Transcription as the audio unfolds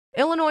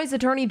Illinois'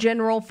 Attorney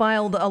General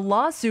filed a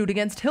lawsuit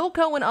against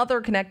Hilco and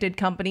other connected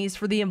companies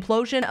for the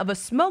implosion of a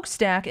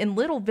smokestack in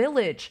Little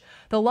Village.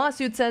 The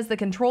lawsuit says the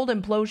controlled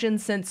implosion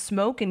sent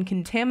smoke and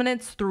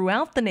contaminants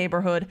throughout the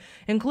neighborhood,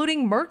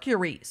 including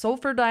mercury,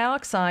 sulfur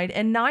dioxide,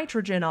 and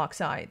nitrogen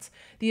oxides.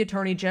 The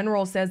Attorney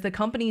General says the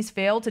companies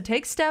failed to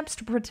take steps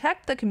to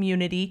protect the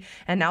community,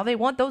 and now they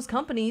want those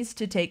companies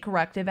to take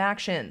corrective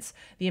actions.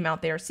 The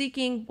amount they are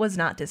seeking was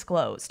not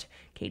disclosed.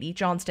 Katie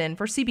Johnston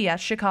for CBS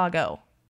Chicago.